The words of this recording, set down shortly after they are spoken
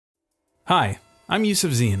Hi, I'm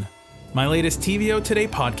Yusuf Zine. My latest TVO Today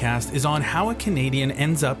podcast is on how a Canadian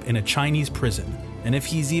ends up in a Chinese prison and if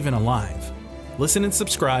he's even alive. Listen and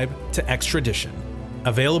subscribe to Extradition.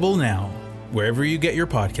 Available now, wherever you get your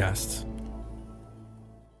podcasts.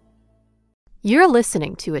 You're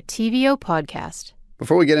listening to a TVO podcast.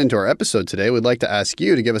 Before we get into our episode today, we'd like to ask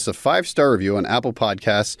you to give us a 5-star review on Apple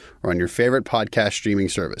Podcasts or on your favorite podcast streaming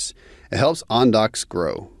service. It helps OnDocs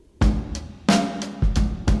grow.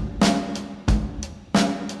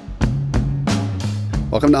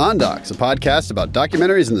 Welcome to OnDocs, a podcast about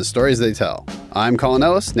documentaries and the stories they tell. I'm Colin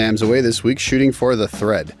Ellis, Nam's away this week shooting for The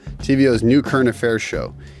Thread, TVO's new current affairs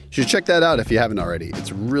show. You should check that out if you haven't already.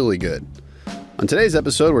 It's really good. On today's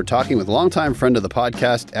episode, we're talking with longtime friend of the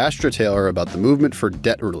podcast, Astra Taylor, about the movement for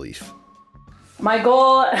debt relief. My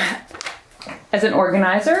goal as an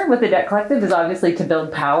organizer with the Debt Collective is obviously to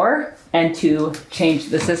build power and to change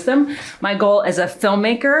the system. My goal as a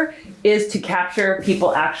filmmaker is to capture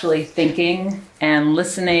people actually thinking and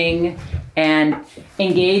listening and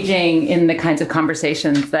engaging in the kinds of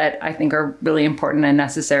conversations that I think are really important and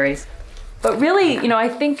necessary. But really, I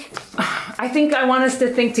think I want us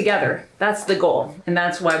to think together. That's the goal. And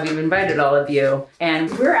that's why we've invited all of you. And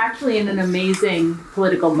we're actually in an amazing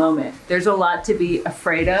political moment. There's a lot to be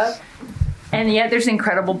afraid of. And yet there's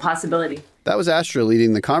incredible possibility. That was Astra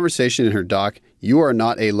leading the conversation in her doc, You Are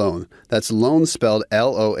Not Alone. That's loan spelled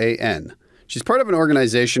L-O-A-N. She's part of an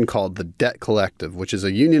organization called the Debt Collective, which is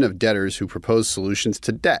a union of debtors who propose solutions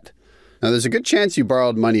to debt. Now, there's a good chance you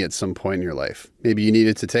borrowed money at some point in your life. Maybe you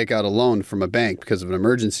needed to take out a loan from a bank because of an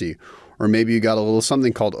emergency, or maybe you got a little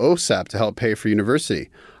something called OSAP to help pay for university.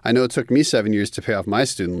 I know it took me 7 years to pay off my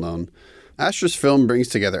student loan. Astra's film brings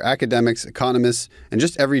together academics, economists, and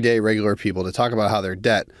just everyday regular people to talk about how their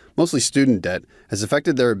debt, mostly student debt, has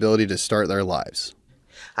affected their ability to start their lives.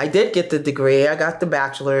 I did get the degree, I got the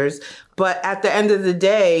bachelor's, but at the end of the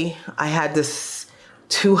day, I had this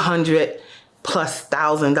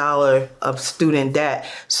 $200,000+ of student debt.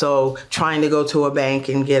 So trying to go to a bank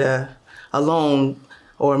and get a loan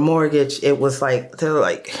or a mortgage, it was like, they're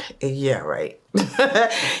like, yeah, right.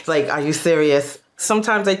 Like, are you serious?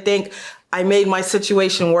 Sometimes I think I made my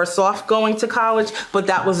situation worse off going to college, but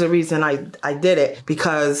that was the reason I did it,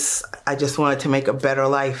 because I just wanted to make a better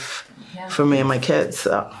life for me and my kids.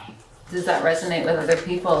 So. Does that resonate with other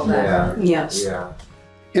people? Yes. Yeah.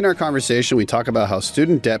 In our conversation, we talk about how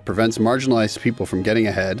student debt prevents marginalized people from getting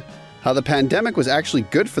ahead, how the pandemic was actually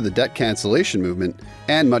good for the debt cancellation movement,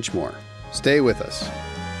 and much more. Stay with us.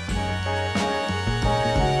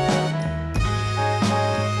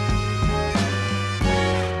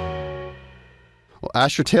 Well,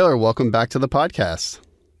 Astra Taylor, welcome back to the podcast. Oh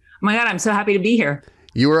my God, I'm so happy to be here.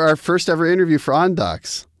 You were our first ever interview for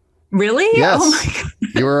OnDocs. Really? Yes. Oh my God.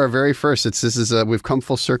 You were our very first. We've come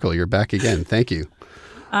full circle. You're back again. Thank you.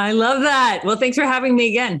 I love that. Well, thanks for having me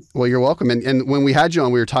again. Well, you're welcome. And when we had you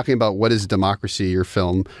on, we were talking about What is Democracy, your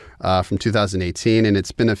film from 2018. And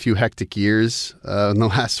it's been a few hectic years in the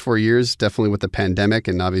last 4 years, definitely with the pandemic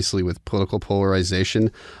and obviously with political polarization.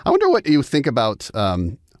 I wonder what you think about, I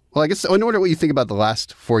wonder what you think about the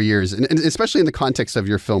last 4 years, and especially in the context of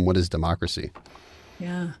your film, What is Democracy?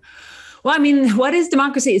 Yeah. Well, what is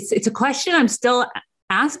democracy? It's a question I'm still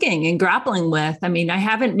asking and grappling with. I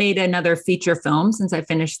haven't made another feature film since I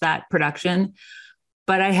finished that production,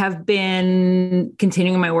 but I have been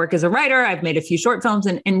continuing my work as a writer. I've made a few short films,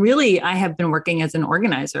 and really I have been working as an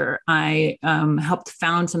organizer. I helped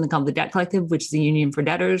found something called the Debt Collective, which is a union for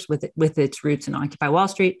debtors with its roots in Occupy Wall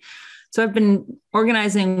Street. So I've been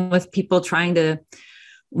organizing with people trying to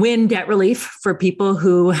win debt relief for people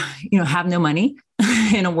who, have no money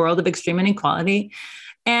in a world of extreme inequality.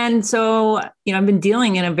 And so, I've been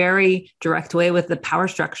dealing in a very direct way with the power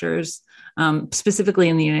structures, specifically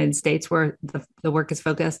in the United States where the work is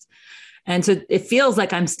focused. And so it feels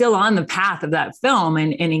like I'm still on the path of that film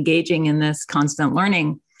and engaging in this constant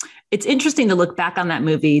learning. It's interesting to look back on that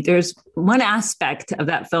movie. There's one aspect of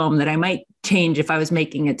that film that I might change if I was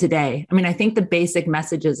making it today. I think the basic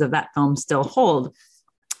messages of that film still hold,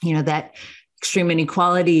 that extreme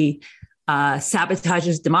inequality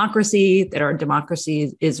sabotages democracy, that our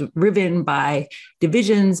democracy is riven by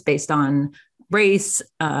divisions based on race,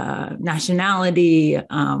 nationality,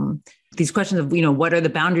 these questions of, what are the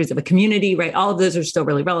boundaries of a community, right? All of those are still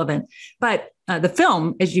really relevant. But the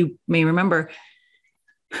film, as you may remember,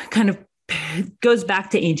 kind of goes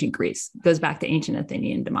back to ancient Greece, goes back to ancient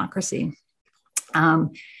Athenian democracy.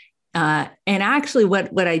 And actually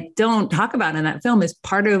what I don't talk about in that film is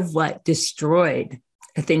part of what destroyed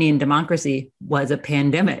Athenian democracy was a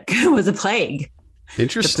pandemic, was a plague.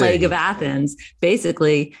 Interesting. The plague of Athens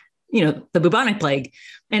basically the bubonic plague,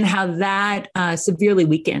 and how that severely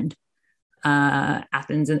weakened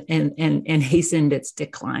Athens and hastened its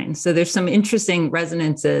decline. So there's some interesting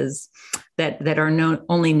resonances that are known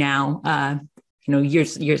only now,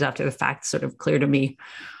 years after the fact, sort of clear to me.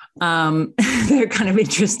 They're kind of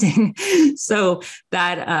interesting. So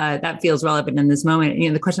that feels relevant in this moment.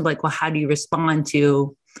 The question of like, well, how do you respond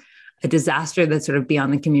to a disaster that's sort of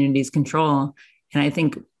beyond the community's control? And I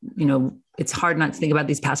think, it's hard not to think about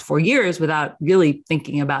these past 4 years without really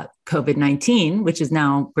thinking about COVID-19, which is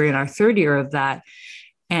now, we're in our third year of that,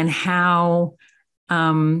 and how,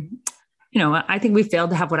 I think we failed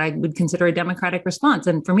to have what I would consider a democratic response.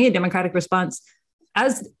 And for me, a democratic response,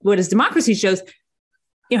 as democracy shows,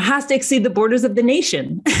 has to exceed the borders of the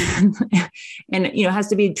nation and, has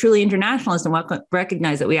to be truly internationalist and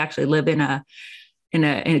recognize that we actually live in a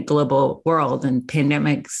global world, and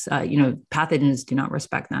pandemics, pathogens do not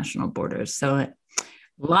respect national borders. So a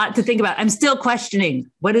lot to think about. I'm still questioning,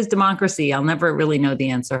 what is democracy? I'll never really know the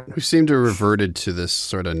answer. We seem to have reverted to this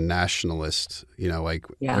sort of nationalist,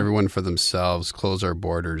 everyone for themselves, close our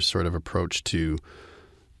borders sort of approach to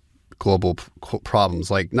global problems,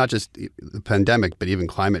 like not just the pandemic, but even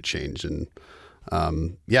climate change. And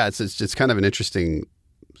it's kind of an interesting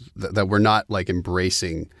that we're not like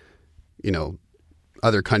embracing,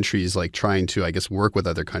 other countries, like trying to, I guess, work with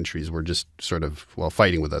other countries. We're just sort of,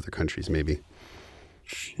 fighting with other countries, maybe.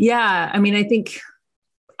 Yeah. I mean, I think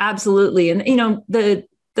absolutely. And, the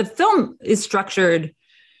film is structured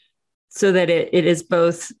so that it is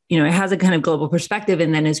both, it has a kind of global perspective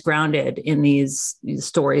and then is grounded in these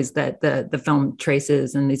stories that the film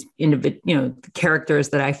traces and these individual, characters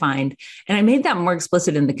that I find. And I made that more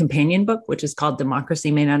explicit in the companion book, which is called Democracy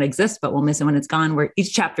May Not Exist, but We'll Miss It When It's Gone, where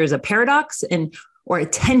each chapter is a paradox or a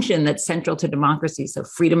tension that's central to democracy. So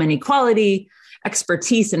freedom and equality,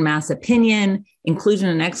 expertise and mass opinion, inclusion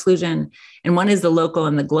and exclusion. And one is the local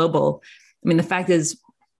and the global. I mean, the fact is,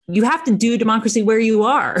 you have to do democracy where you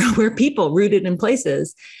are, where people rooted in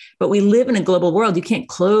places. But we live in a global world. You can't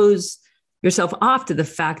close yourself off to the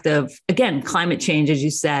fact of, again, climate change, as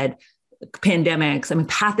you said, pandemics. I mean,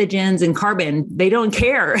 pathogens and carbon, they don't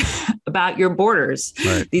care about your borders.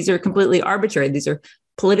 Right. These are completely arbitrary. These are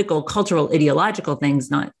political, cultural, ideological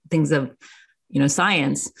things, not things of,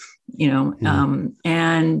 science,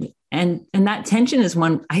 and that tension is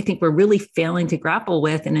one I think we're really failing to grapple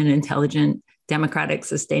with in an intelligent, democratic,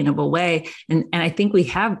 sustainable way. And I think we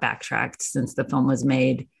have backtracked since the film was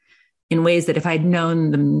made in ways that if I'd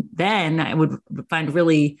known them then, I would find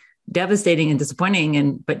really devastating and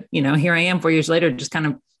disappointing. But here I am 4 years later, just kind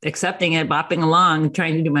of accepting it, bopping along,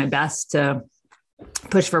 trying to do my best to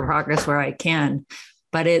push for progress where I can.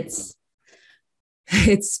 But it's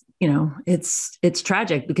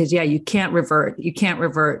tragic because, you can't revert. You can't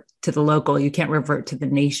revert to the local. You can't revert to the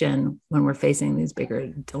nation when we're facing these bigger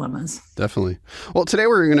dilemmas. Definitely. Well, today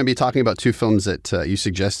we're going to be talking about two films that you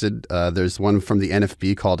suggested. There's one from the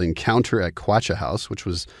NFB called Encounter at Quacha House, which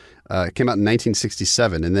was came out in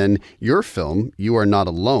 1967. And then your film, You Are Not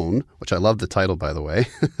Alone, which I love the title, by the way,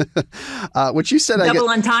 which you said... Double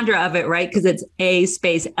entendre of it, right? Because it's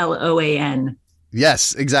A_LOAN.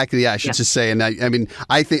 Yes, exactly. Yeah, I should just say. And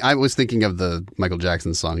I was thinking of the Michael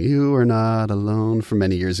Jackson song, You Are Not Alone, from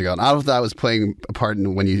many years ago. And I don't know if that was playing a part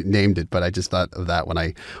in when you named it, but I just thought of that when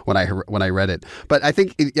I read it. But I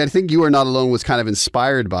think You Are Not Alone was kind of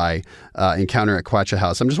inspired by Encounter at Quacha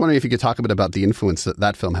House. I'm just wondering if you could talk a bit about the influence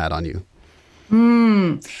that film had on you.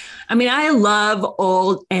 I mean, I love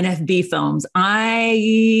old NFB films.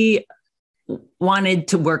 I wanted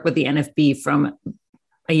to work with the NFB from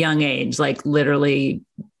a young age, like literally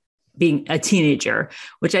being a teenager,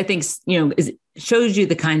 which I think, shows you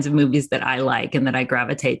the kinds of movies that I like and that I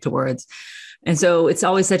gravitate towards. And so it's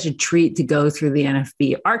always such a treat to go through the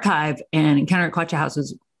NFB archive, and Encounter at Quacha House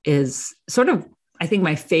is sort of, I think,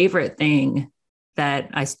 my favorite thing that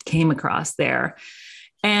I came across there.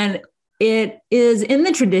 And it is in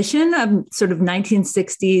the tradition of sort of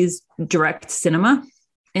 1960s direct cinema,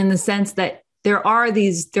 in the sense that there are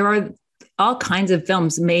all kinds of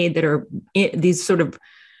films made that are these sort of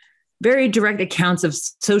very direct accounts of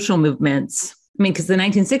social movements. I mean, because the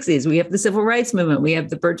 1960s, we have the civil rights movement, we have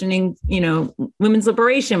the burgeoning, women's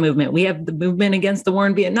liberation movement, we have the movement against the war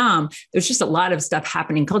in Vietnam. There's just a lot of stuff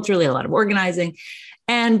happening culturally, a lot of organizing.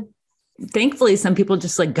 And thankfully, some people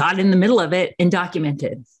just got in the middle of it and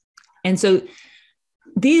documented. And so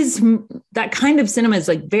that kind of cinema is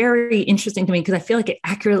very interesting to me, because I feel like it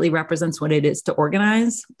accurately represents what it is to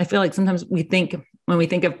organize. I feel like sometimes when we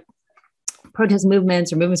think of protest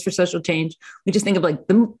movements or movements for social change, we just think of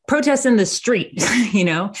the protests in the street,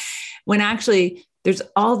 when actually there's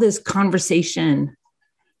all this conversation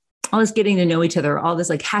all this getting to know each other, all this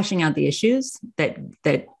like hashing out the issues that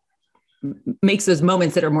makes those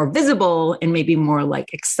moments that are more visible and maybe more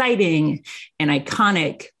like exciting and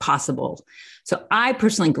iconic possible. So I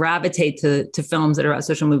personally gravitate to films that are about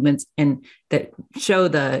social movements and that show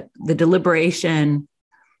the deliberation,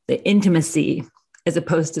 the intimacy, as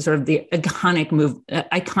opposed to sort of the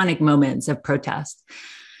iconic moments of protest.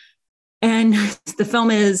 And the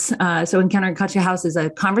film is, so Encounter at Kwacha House is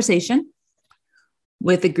a conversation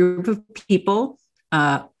with a group of people,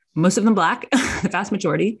 most of them Black, the vast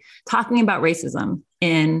majority, talking about racism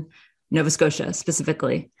in Nova Scotia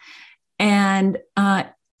specifically. And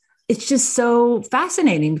it's just so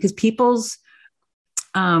fascinating because people's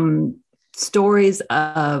stories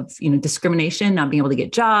of, discrimination, not being able to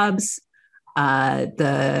get jobs,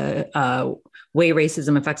 the way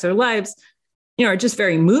racism affects their lives, are just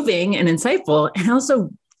very moving and insightful, and also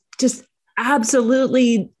just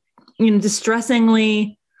absolutely,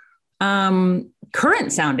 distressingly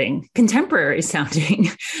current sounding, contemporary sounding.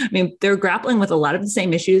 I mean, they're grappling with a lot of the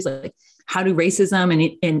same issues, like how do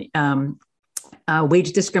racism and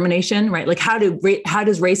wage discrimination, right? Like how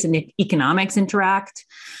does race and economics interact?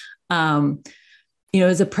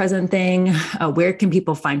 Is a present thing. Where can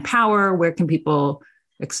people find power? Where can people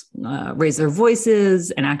raise their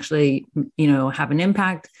voices and actually, have an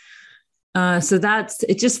impact? So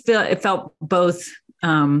it felt both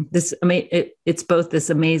it's both this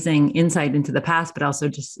amazing insight into the past, but also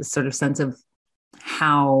just a sort of sense of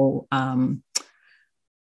how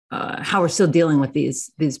we're still dealing with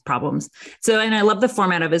these problems. So, and I love the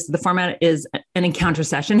format of it. The format is an encounter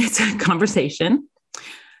session. It's a conversation.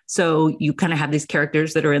 So you kind of have these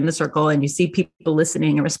characters that are in the circle and you see people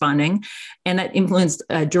listening and responding. And that influenced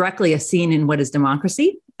directly a scene in What is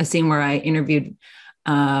Democracy, a scene where I interviewed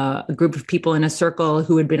a group of people in a circle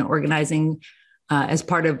who had been organizing as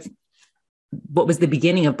part of what was the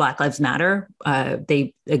beginning of Black Lives Matter, a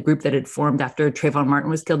group that had formed after Trayvon Martin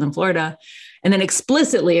was killed in Florida. And then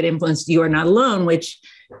explicitly it influenced You Are Not Alone, which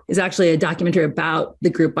is actually a documentary about the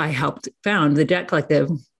group I helped found, the Debt Collective.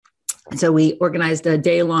 So we organized a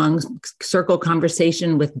day-long circle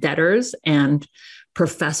conversation with debtors and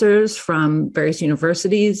professors from various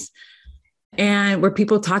universities, and where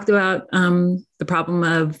people talked about the problem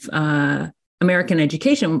of American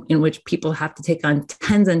education, in which people have to take on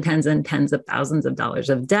tens and tens and tens of thousands of dollars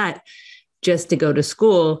of debt just to go to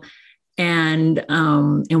school, and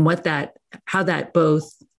how that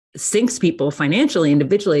both sinks people financially,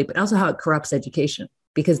 individually, but also how it corrupts education.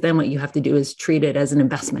 Because then what you have to do is treat it as an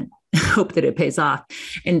investment, hope that it pays off.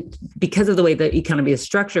 And because of the way the economy is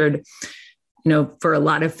structured, for a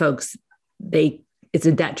lot of folks, it's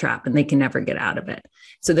a debt trap and they can never get out of it.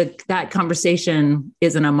 So that conversation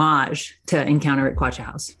is an homage to Encounter at Kwacha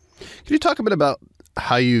House. Can you talk a bit about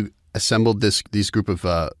how you assembled these group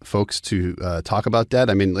of folks to talk about debt?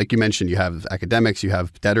 I mean, like you mentioned, you have academics, you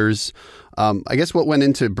have debtors. I guess what went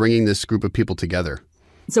into bringing this group of people together?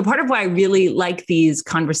 So part of why I really like these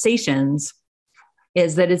conversations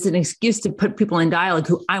is that it's an excuse to put people in dialogue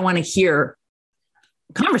who I want to hear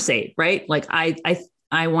conversate, right? Like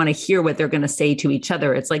I want to hear what they're going to say to each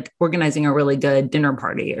other. It's like organizing a really good dinner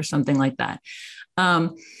party or something like that.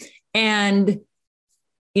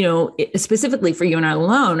 Specifically for You Are Not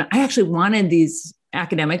Alone, I actually wanted these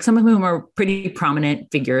academics, some of whom are pretty prominent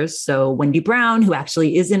figures. So Wendy Brown, who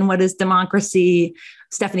actually is in What is Democracy,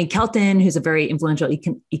 Stephanie Kelton, who's a very influential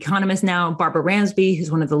economist now, Barbara Ransby, who's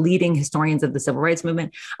one of the leading historians of the civil rights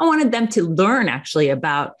movement. I wanted them to learn actually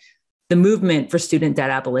about the movement for student debt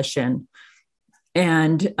abolition. So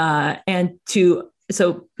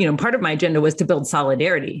part of my agenda was to build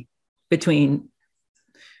solidarity between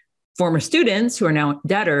former students who are now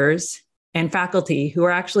debtors and faculty who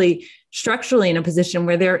are actually structurally in a position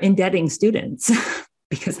where they're indebting students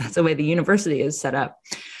because that's the way the university is set up.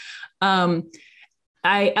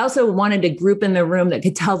 I also wanted a group in the room that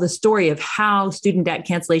could tell the story of how student debt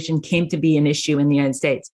cancellation came to be an issue in the United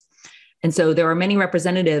States. And so there are many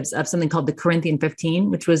representatives of something called the Corinthian 15,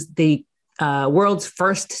 which was the world's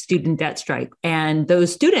first student debt strike. And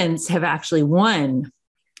those students have actually won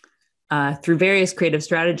through various creative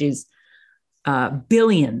strategies,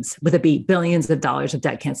 billions of dollars of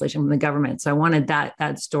debt cancellation from the government. So I wanted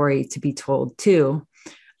that story to be told too.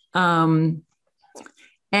 And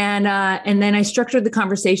then I structured the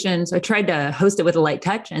conversation. So I tried to host it with a light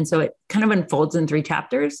touch. And so it kind of unfolds in 3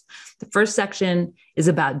 chapters. The first section is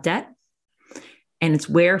about debt. And it's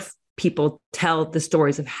where people tell the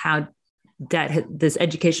stories of how this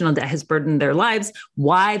educational debt has burdened their lives,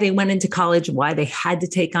 why they went into college, why they had to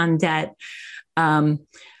take on debt.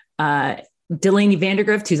 Delaney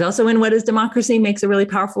Vandergrift, who's also in What is Democracy, makes a really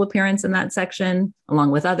powerful appearance in that section,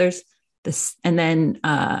 along with others. And then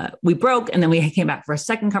we broke, and then we came back for a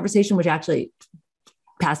second conversation, which actually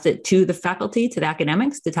passed it to the faculty, to the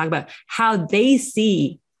academics, to talk about how they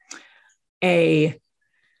see a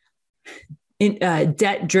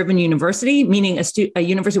debt-driven university, meaning a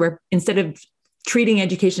university where instead of treating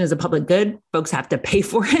education as a public good, folks have to pay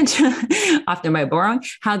for it, often by borrowing,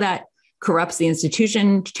 how that corrupts the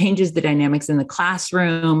institution, changes the dynamics in the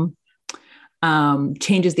classroom,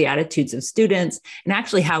 changes the attitudes of students. And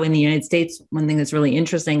actually how in the United States, one thing that's really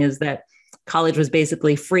interesting is that college was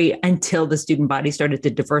basically free until the student body started to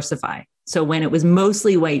diversify. So when it was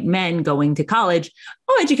mostly white men going to college,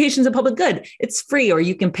 education's a public good. It's free, or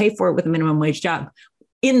you can pay for it with a minimum wage job.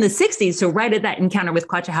 In the 60s, so right at that encounter with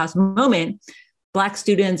Quacha House moment, Black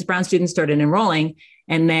students, brown students started enrolling,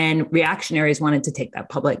 and then reactionaries wanted to take that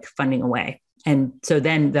public funding away. And so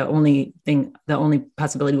then the only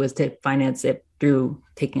possibility was to finance it through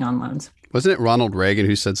taking on loans. Wasn't it Ronald Reagan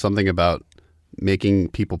who said something about making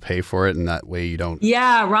people pay for it, and that way you don't?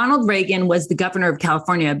 Yeah, Ronald Reagan was the governor of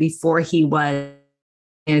California before he was in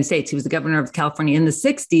the United States. He was the governor of California in the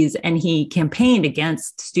 60s, and he campaigned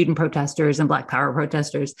against student protesters and Black Power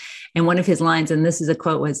protesters. And one of his lines, and this is a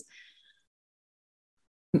quote, was,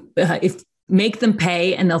 if make them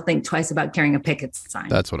pay and they'll think twice about carrying a picket sign.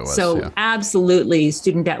 That's what it was. So absolutely,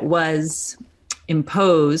 student debt was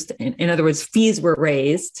imposed. In other words, fees were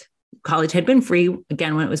raised. College had been free,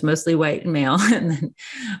 again, when it was mostly white and male. And then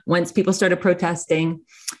once people started protesting,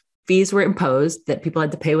 fees were imposed that people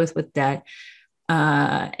had to pay with debt.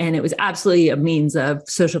 And it was absolutely a means of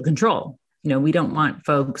social control. We don't want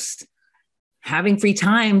folks having free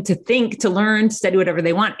time to think, to learn, to study whatever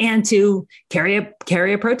they want, and to carry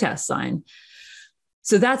a protest sign.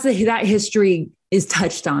 So that history is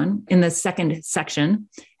touched on in the second section.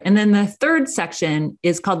 And then the third section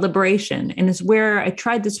is called Liberation, and is where I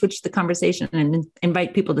tried to switch the conversation and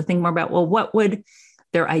invite people to think more about, well, what would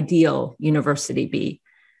their ideal university be?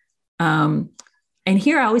 And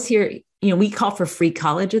here I always hear, we call for free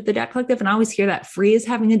college at the Debt Collective, and I always hear that free is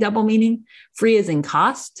having a double meaning. Free is in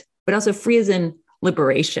cost, but also free is in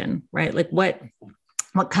liberation, right? Like what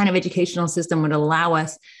kind of educational system would allow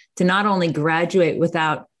us to not only graduate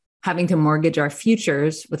without having to mortgage our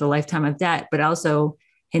futures with a lifetime of debt, but also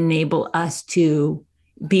enable us to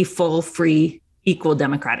be full, free, equal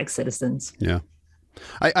democratic citizens. Yeah.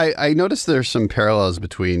 I noticed there's some parallels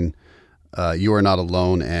between You Are Not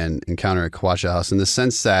Alone and Encounter at Quacha House, in the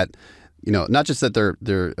sense that, not just that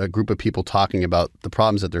they're a group of people talking about the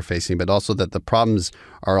problems that they're facing, but also that the problems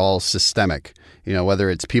are all systemic.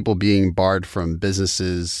 Whether it's people being barred from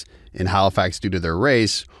businesses in Halifax due to their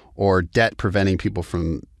race, or debt preventing people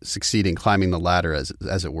from succeeding, climbing the ladder,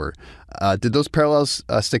 as it were. Did those parallels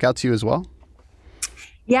stick out to you as well?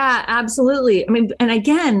 Yeah, absolutely. I mean, and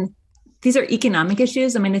again, these are economic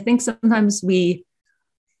issues. I mean, I think sometimes we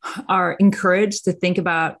are encouraged to think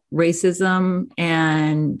about racism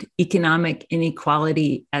and economic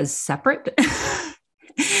inequality as separate.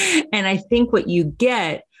 And I think what you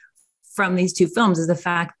get from these two films is the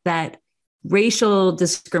fact that racial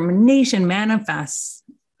discrimination manifests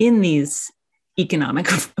in these economic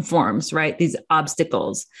forms, right? These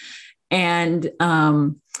obstacles. And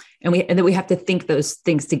that we have to think those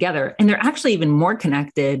things together. And they're actually even more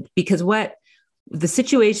connected, because what the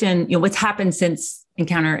situation, what's happened since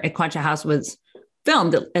Encounter at Quacha House was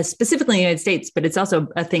filmed, specifically in the United States, but it's also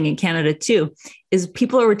a thing in Canada too, is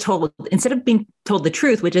people are told, instead of being told the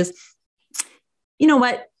truth, which is,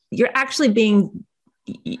 you're actually being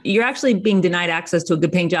denied access to a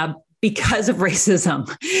good paying job because of racism,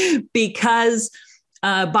 because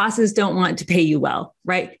bosses don't want to pay you well,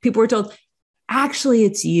 right? People were told, actually,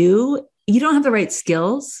 it's you don't have the right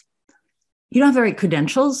skills. You don't have the right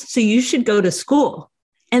credentials. So you should go to school,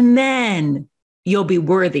 and then you'll be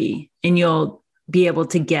worthy and you'll be able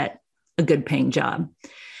to get a good paying job.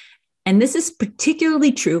 And this is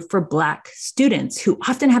particularly true for Black students, who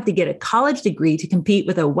often have to get a college degree to compete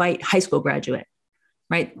with a white high school graduate,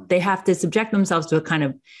 right? They have to subject themselves to a kind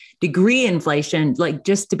of degree inflation, like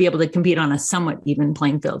just to be able to compete on a somewhat even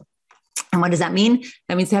playing field. And what does that mean?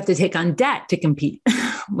 That means they have to take on debt to compete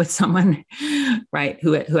with someone, right,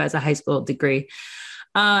 who has a high school degree.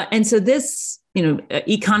 And so this,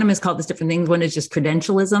 economists call this different things. One is just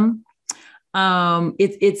credentialism.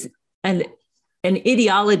 It's an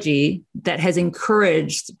ideology that has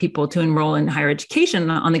encouraged people to enroll in higher education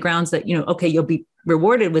on the grounds that, okay, you'll be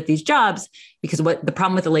rewarded with these jobs because what the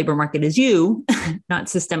problem with the labor market is you, not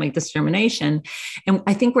systemic discrimination. And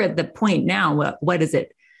I think we're at the point now, what is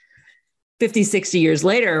it, 50, 60 years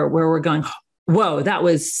later, where we're going, whoa, that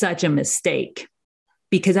was such a mistake.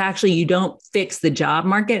 Because actually you don't fix the job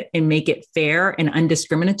market and make it fair and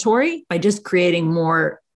undiscriminatory by just creating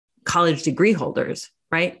more college degree holders,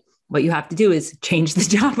 right? What you have to do is change the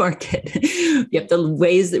job market. You have to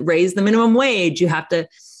raise the minimum wage. You have to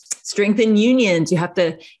strengthen unions. You have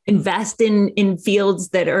to invest in fields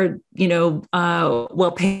that are,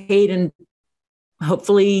 well paid and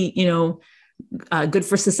hopefully, good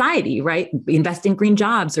for society, right? Invest in green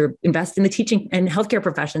jobs or invest in the teaching and healthcare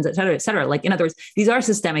professions, et cetera, et cetera. Like, in other words, these are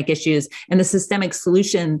systemic issues, and the systemic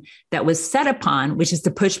solution that was set upon, which is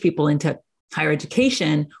to push people into higher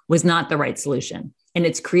education, was not the right solution. And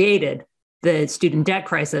it's created the student debt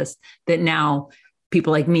crisis that now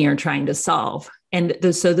people like me are trying to solve. And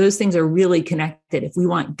so those things are really connected. If we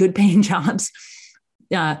want good paying jobs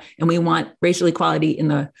and we want racial equality in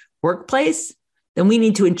the workplace, then we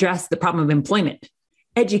need to address the problem of employment.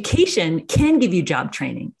 Education can give you job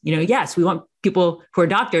training. Yes, we want people who are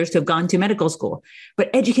doctors to have gone to medical school, but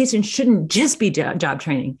education shouldn't just be job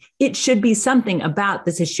training. It should be something about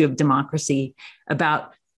this issue of democracy,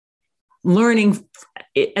 about learning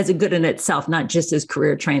as a good in itself, not just as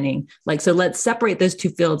career training. So let's separate those two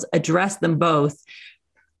fields, address them both,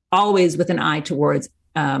 always with an eye towards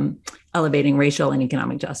elevating racial and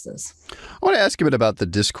economic justice. I want to ask you a bit about the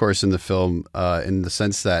discourse in the film, in the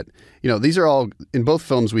sense that, these are all, in both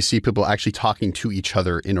films, we see people actually talking to each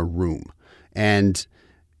other in a room. And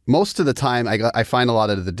most of the time, I find a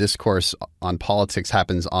lot of the discourse on politics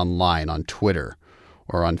happens online, on Twitter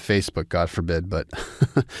or on Facebook, God forbid. But,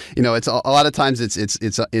 it's a lot of times it's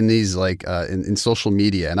in these in social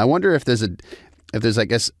media. And I wonder if there's, I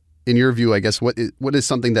guess, in your view, I guess, what is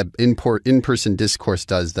something that in-person discourse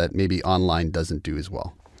does that maybe online doesn't do as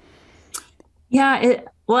well? Yeah,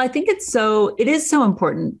 I think it is so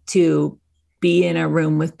important to be in a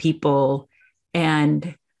room with people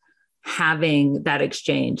and having that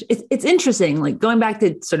exchange. It's interesting, going back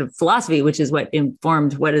to sort of philosophy, which is what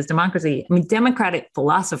informed what is democracy. I mean, democratic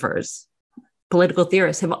philosophers, political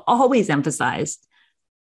theorists have always emphasized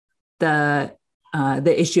the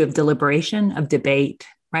issue of deliberation, of debate,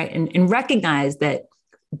 right? And recognize that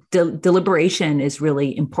deliberation is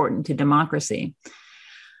really important to democracy.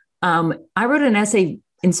 I wrote an essay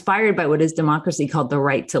inspired by what is democracy called The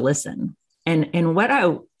Right to Listen. And what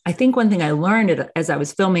I think one thing I learned as I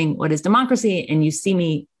was filming What is Democracy, and you see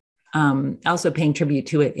me also paying tribute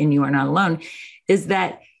to it in You Are Not Alone, is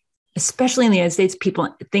that especially in the United States,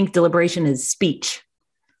 people think deliberation is speech.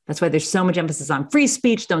 That's why there's so much emphasis on free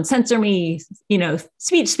speech, don't censor me,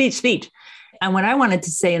 speech, speech, speech. And what I wanted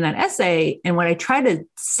to say in that essay, and what I try to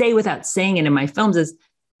say without saying it in my films, is,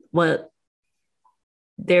 well,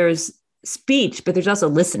 there's speech, but there's also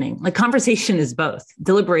listening. Conversation is both.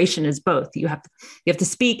 Deliberation is both. You have to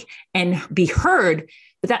speak and be heard,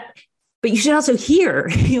 but you should also hear.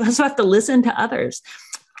 You also have to listen to others.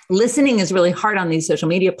 Listening is really hard on these social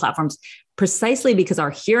media platforms, precisely because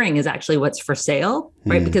our hearing is actually what's for sale,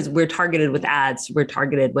 right? Because we're targeted with ads, we're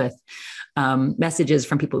targeted with messages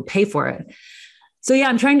from people who pay for it. So yeah,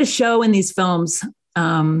 I'm trying to show in these films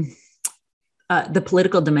the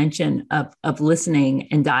political dimension of listening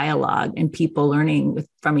and dialogue and people learning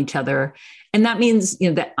from each other. And that means,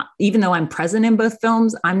 that even though I'm present in both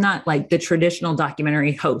films, I'm not like the traditional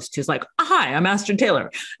documentary host who's like, hi, I'm Astrid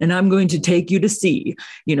Taylor, and I'm going to take you to see,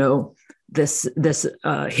 this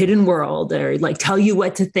hidden world, or tell you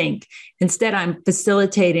what to think. Instead, I'm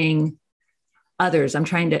facilitating others. I'm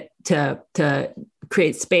trying to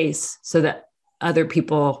create space so that other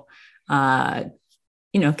people, can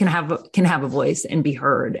have a voice and be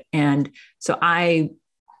heard. And so I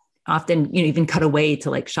often, even cut away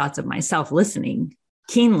to shots of myself listening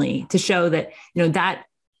keenly to show that, that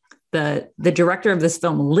the director of this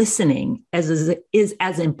film listening is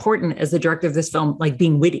as important as the director of this film,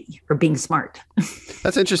 being witty or being smart.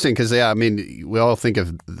 That's interesting because, we all think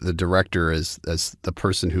of the director as the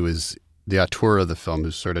person who is the auteur of the film,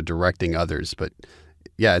 who's sort of directing others. But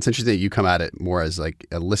yeah, it's interesting that you come at it more as a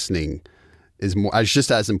listening is more as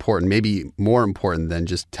just as important, maybe more important than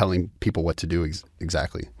just telling people what to do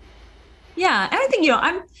exactly. Yeah, and I think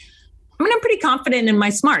I'm pretty confident in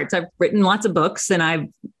my smarts. I've written lots of books and I've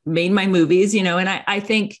made my movies, and I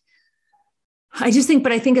think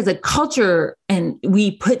as a culture, and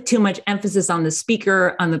we put too much emphasis on the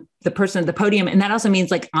speaker, on the person at the podium, and that also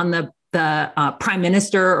means on the prime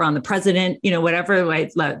minister or on the president, whatever,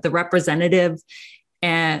 right, the representative.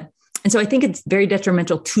 And so I think it's very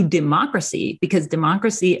detrimental to democracy, because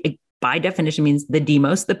democracy, by definition, means the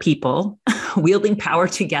demos, the people, wielding power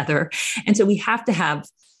together. And so we have to have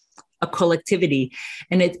a collectivity.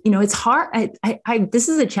 And it's hard. This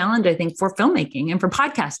is a challenge, I think, for filmmaking and for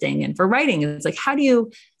podcasting and for writing. It's like, how do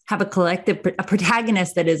you have a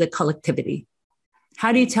protagonist that is a collectivity?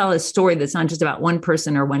 How do you tell a story that's not just about one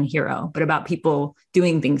person or one hero, but about people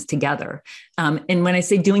doing things together? And when I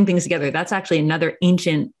say doing things together, that's actually another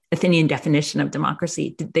ancient Athenian definition of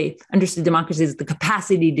democracy. They understood democracy as the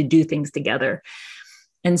capacity to do things together.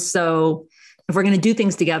 And so if we're going to do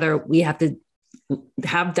things together, we have to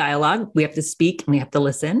have dialogue, we have to speak, and we have to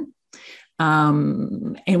listen.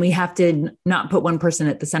 And we have to not put one person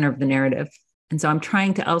at the center of the narrative. And so I'm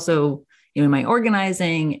trying to also, in my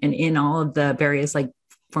organizing and in all of the various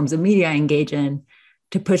forms of media I engage in,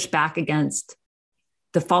 to push back against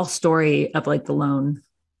the false story of the lone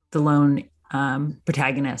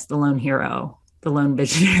protagonist, the lone hero, the lone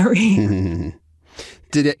visionary.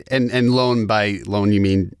 Did it, and lone, by lone, you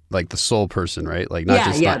mean the sole person, right?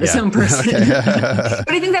 The sole person. Okay.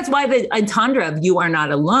 But I think that's why the entendre of "you are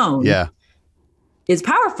not alone" is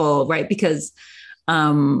powerful, right? Because,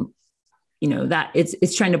 that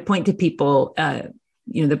it's trying to point to people,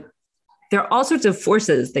 there are all sorts of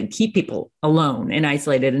forces that keep people alone and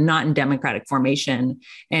isolated and not in democratic formation.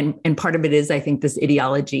 And part of it is, I think, this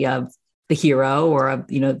ideology of the hero, or of,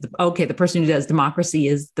 the person who does democracy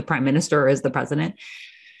is the prime minister or is the president.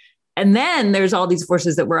 And then there's all these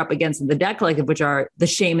forces that we're up against in the Debt Collective, which are the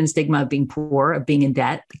shame and stigma of being poor, of being in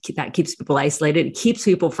debt. That keeps people isolated. It keeps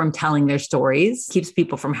people from telling their stories, keeps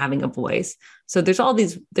people from having a voice. So there's all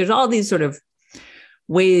these sort of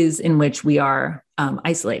ways in which we are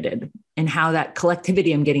isolated, and how that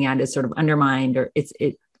collectivity I'm getting at is sort of undermined, or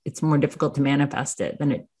it's more difficult to manifest it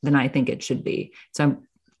than I think it should be. So I'm,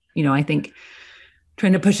 I think,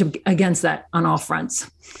 trying to push against that on all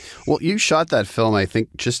fronts. Well, you shot that film, I think,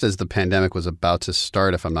 just as the pandemic was about to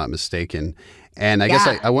start, if I'm not mistaken. And I guess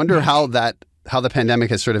I wonder how the pandemic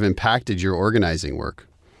has sort of impacted your organizing work.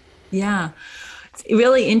 Yeah, it's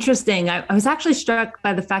really interesting. I was actually struck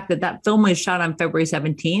by the fact that film was shot on February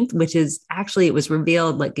 17th, which is actually, it was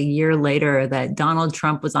revealed a year later that Donald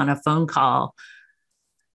Trump was on a phone call,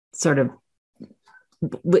 sort of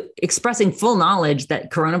expressing full knowledge that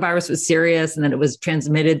coronavirus was serious and that it was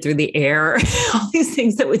transmitted through the air, all these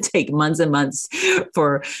things that would take months and months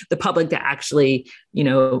for the public to actually,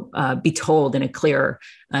 be told in a clear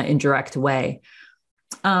and direct way.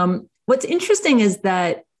 What's interesting is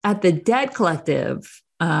that at the Debt Collective,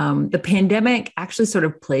 the pandemic actually sort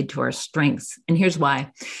of played to our strengths. And here's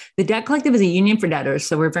why. The Debt Collective is a union for debtors.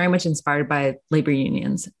 So we're very much inspired by labor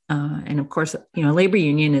unions. And of course, labor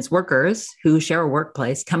union is workers who share a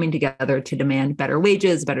workplace coming together to demand better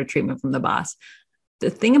wages, better treatment from the boss. The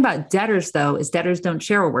thing about debtors, though, is debtors don't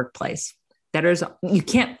share a workplace. Debtors, you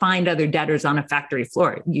can't find other debtors on a factory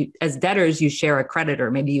floor. As debtors, you share a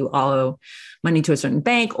creditor. Maybe you all owe money to a certain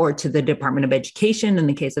bank or to the Department of Education in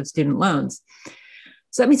the case of student loans.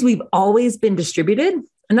 So that means we've always been distributed.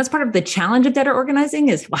 And that's part of the challenge of debtor organizing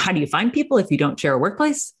is, well, how do you find people if you don't share a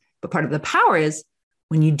workplace? But part of the power is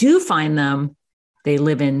when you do find them, they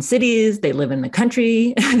live in cities, they live in the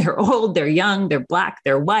country, they're old, they're young, they're Black,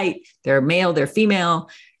 they're white, they're male, they're female,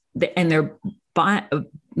 and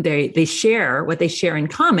they share, what they share in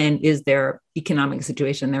common is their economic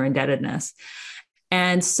situation, their indebtedness.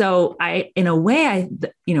 And so in a way,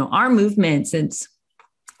 our movement, since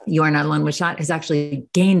You Are Not Alone was shot, has actually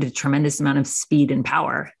gained a tremendous amount of speed and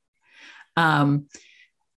power, to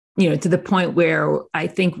the point where I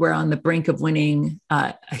think we're on the brink of winning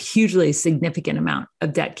a hugely significant amount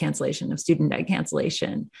of debt cancellation, of student debt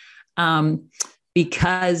cancellation.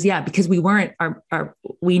 Because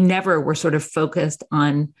we never were sort of focused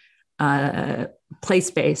on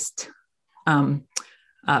place-based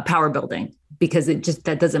power building, because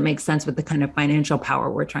that doesn't make sense with the kind of financial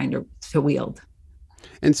power we're trying to wield.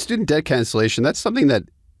 And student debt cancellation, that's something that,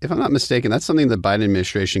 if I'm not mistaken, that's something the Biden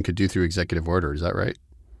administration could do through executive order. Is that right?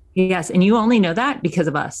 Yes. And you only know that because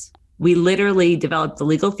of us. We literally developed the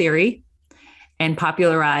legal theory and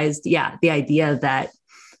popularized, the idea that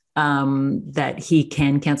he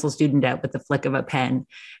can cancel student debt with the flick of a pen.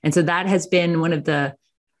 And so that has been one of the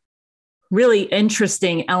really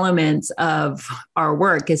interesting elements of our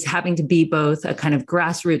work, is having to be both a kind of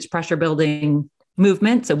grassroots pressure building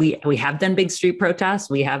movement. So we have done big street protests.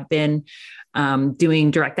 We have been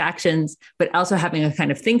doing direct actions, but also having a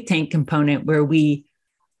kind of think tank component where we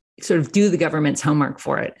sort of do the government's homework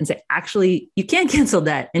for it and say, actually, you can't cancel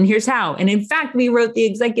debt. And here's how. And in fact, we wrote the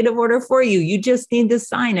executive order for you. You just need to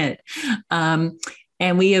sign it.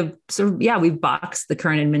 And we have we've boxed the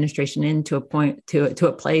current administration into a point to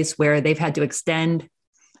a place where they've had to extend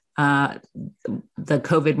the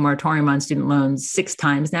COVID moratorium on student loans 6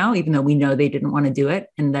 times now, even though we know they didn't want to do it,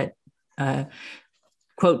 and that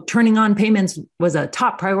quote, turning on payments was a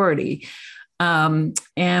top priority. And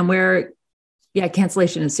where,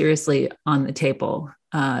 cancellation is seriously on the table.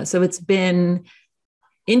 So it's been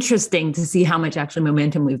interesting to see how much actually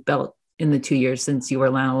momentum we've built in the 2 years since You Were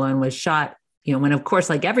Not Alone was shot. When, of course,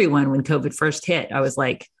 like everyone, when COVID first hit, I was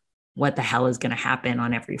like, what the hell is going to happen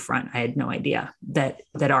on every front? I had no idea that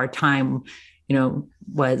our time,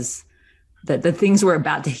 was that the things were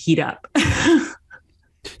about to heat up.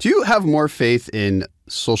 Do you have more faith in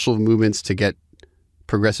social movements to get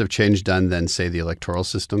progressive change done than, say, the electoral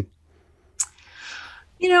system?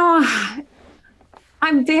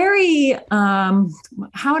 I'm very,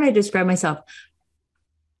 how would I describe myself?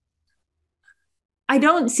 I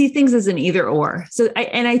don't see things as an either or.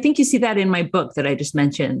 I think you see that in my book that I just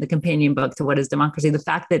mentioned, the companion book to What is Democracy, the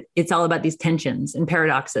fact that it's all about these tensions and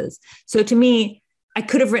paradoxes. So to me, I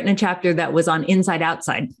could have written a chapter that was on inside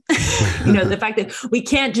outside, the fact that we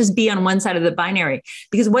can't just be on one side of the binary,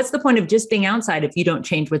 because what's the point of just being outside if you don't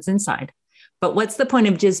change what's inside? But what's the point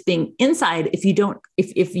of just being inside if you don't,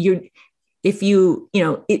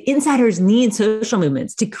 insiders need social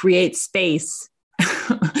movements to create space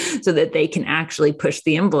so that they can actually push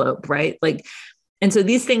the envelope, right? And so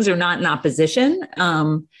these things are not in opposition.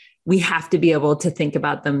 We have to be able to think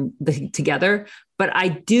about them together. But I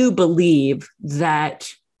do believe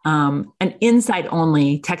that an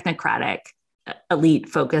inside-only technocratic elite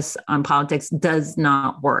focus on politics does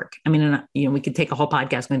not work. I mean, we could take a whole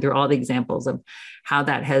podcast going through all the examples of how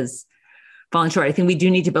that has fallen short. I think we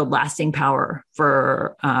do need to build lasting power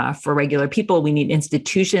for regular people. We need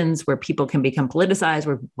institutions where people can become politicized,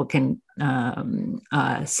 where people can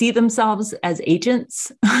see themselves as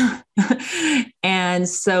agents. And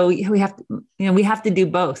so we have to do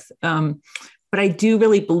both. But I do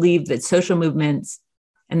really believe that social movements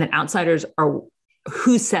and that outsiders are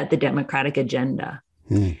who set the democratic agenda.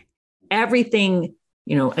 Everything,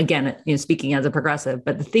 again, speaking as a progressive,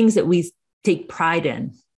 but the things that we take pride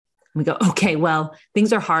in, we go, okay, well,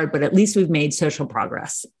 things are hard, but at least we've made social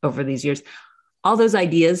progress over these years. All those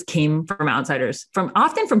ideas came from outsiders,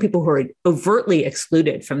 often from people who are overtly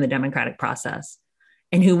excluded from the democratic process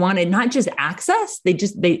and who wanted not just access, they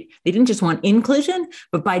didn't just want inclusion,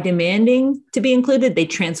 but by demanding to be included, they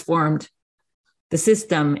transformed the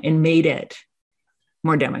system and made it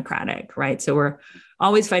more democratic, right? So we're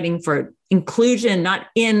always fighting for inclusion, not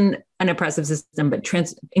in an oppressive system, but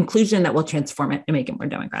inclusion that will transform it and make it more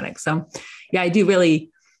democratic. So I do really,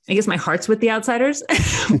 I guess my heart's with the outsiders,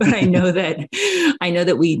 but I know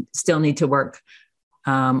that we still need to work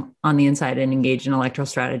on the inside and engage in electoral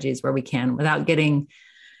strategies where we can without getting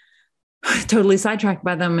totally sidetracked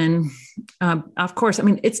by them. And of course, I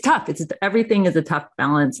mean, it's tough. Everything is a tough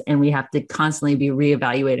balance, and we have to constantly be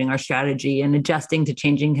reevaluating our strategy and adjusting to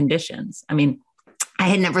changing conditions. I mean, I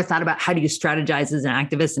had never thought about how do you strategize as an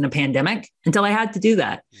activist in a pandemic until I had to do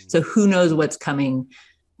that. So who knows what's coming,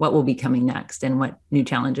 what will be coming next, and what new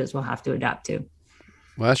challenges we'll have to adapt to.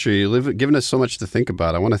 Well, Astrid, you've given us so much to think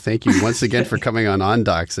about. I want to thank you once again for coming on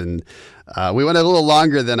Docs. And we went a little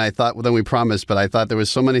longer than we promised, but I thought there was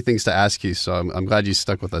so many things to ask you. So I'm glad you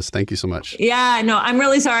stuck with us. Thank you so much. Yeah, no, I'm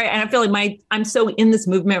really sorry. And I feel like I'm so in this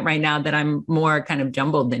movement right now that I'm more kind of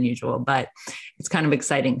jumbled than usual, but it's kind of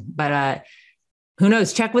exciting. But who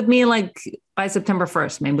knows? Check with me by September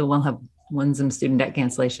 1st. Maybe we'll have won some student debt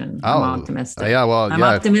cancellation. I'm optimistic. Yeah, well, I'm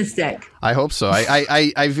optimistic. I hope so.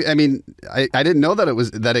 I mean, I didn't know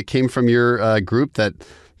that it came from your group that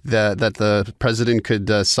the president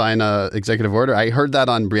could sign a executive order. I heard that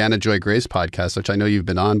on Brianna Joy Gray's podcast, which I know you've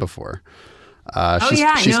been on before.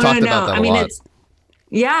 She's talked about that a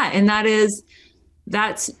lot. And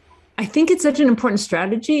I think it's such an important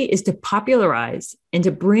strategy is to popularize and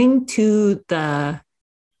to bring to the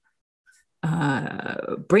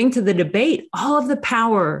debate all of the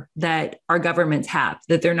power that our governments have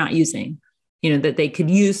that they're not using, that they could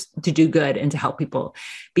use to do good and to help people.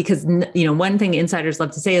 Because, one thing insiders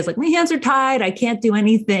love to say is my hands are tied, I can't do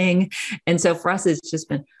anything. And so for us, it's just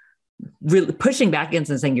been really pushing back against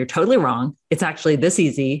and saying, you're totally wrong. It's actually this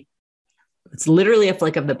easy. It's literally a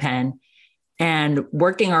flick of the pen, and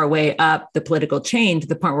working our way up the political chain to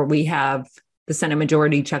the point where we have the Senate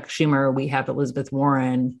majority, Chuck Schumer, we have Elizabeth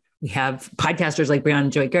Warren, we have podcasters like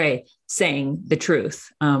Brianna Joy Gray saying the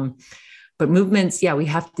truth. But movements, we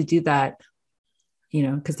have to do that,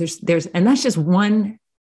 because there's, and that's just one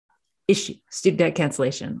issue, student debt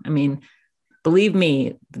cancellation. I mean, believe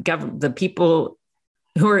me, the people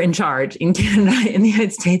who are in charge in Canada, in the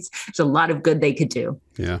United States, there's a lot of good they could do.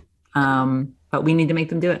 Yeah. But we need to make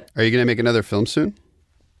them do it. Are you going to make another film soon?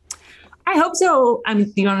 I hope so. I mean,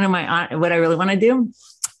 do you want to know what I really want to do?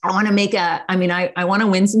 I want to make I want to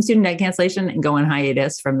win some student debt cancellation and go on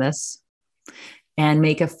hiatus from this and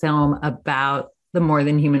make a film about the more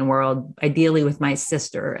than human world, ideally with my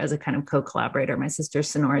sister as a kind of co-collaborator. My sister,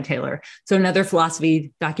 Sonora Taylor. So another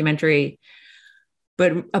philosophy documentary,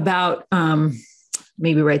 but about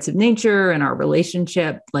maybe rights of nature and our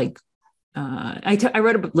relationship. Like I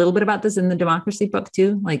wrote a little bit about this in the democracy book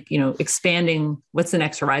too, like, expanding what's the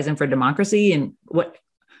next horizon for democracy and what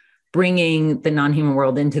bringing the non-human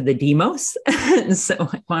world into the demos. So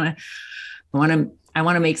I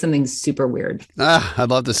want to make something super weird. I'd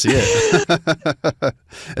love to see it.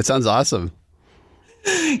 It sounds awesome.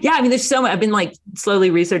 Yeah. I mean, there's so much. I've been like slowly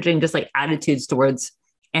researching just like attitudes towards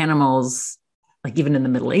animals, like even in the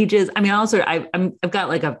Middle Ages. I mean, also I've got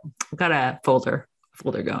a folder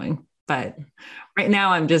going, but right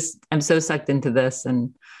now I'm so sucked into this,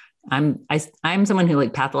 and I'm someone who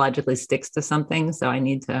like pathologically sticks to something. So I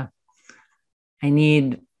need to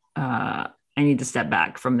step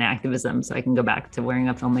back from the activism so I can go back to wearing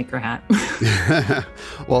a filmmaker hat.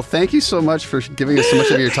 Well, thank you so much for giving us so much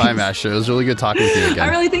of your time, Astra. It was really good talking with you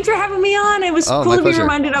again. Thanks for having me on. It was cool to be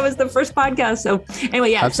reminded I was the first podcast. So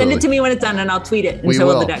anyway, yeah, Absolutely. Send it to me when it's done and I'll tweet it. And so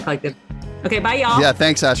will the Debt Collective. Okay, bye y'all. Yeah,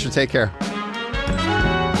 thanks, Astra. Take care.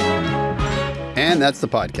 And that's the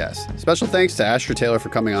podcast. Special thanks to Astra Taylor for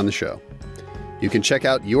coming on the show. You can check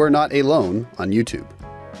out You Are Not Alone on YouTube.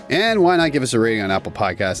 And why not give us a rating on Apple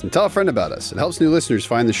Podcasts and tell a friend about us? It helps new listeners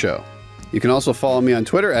find the show. You can also follow me on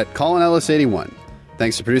Twitter at ColinEllis81.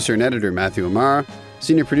 Thanks to producer and editor Matthew Amara,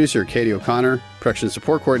 senior producer Katie O'Connor, production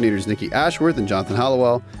support coordinators Nikki Ashworth and Jonathan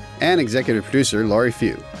Hollowell, and executive producer Laurie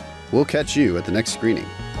Few. We'll catch you at the next screening.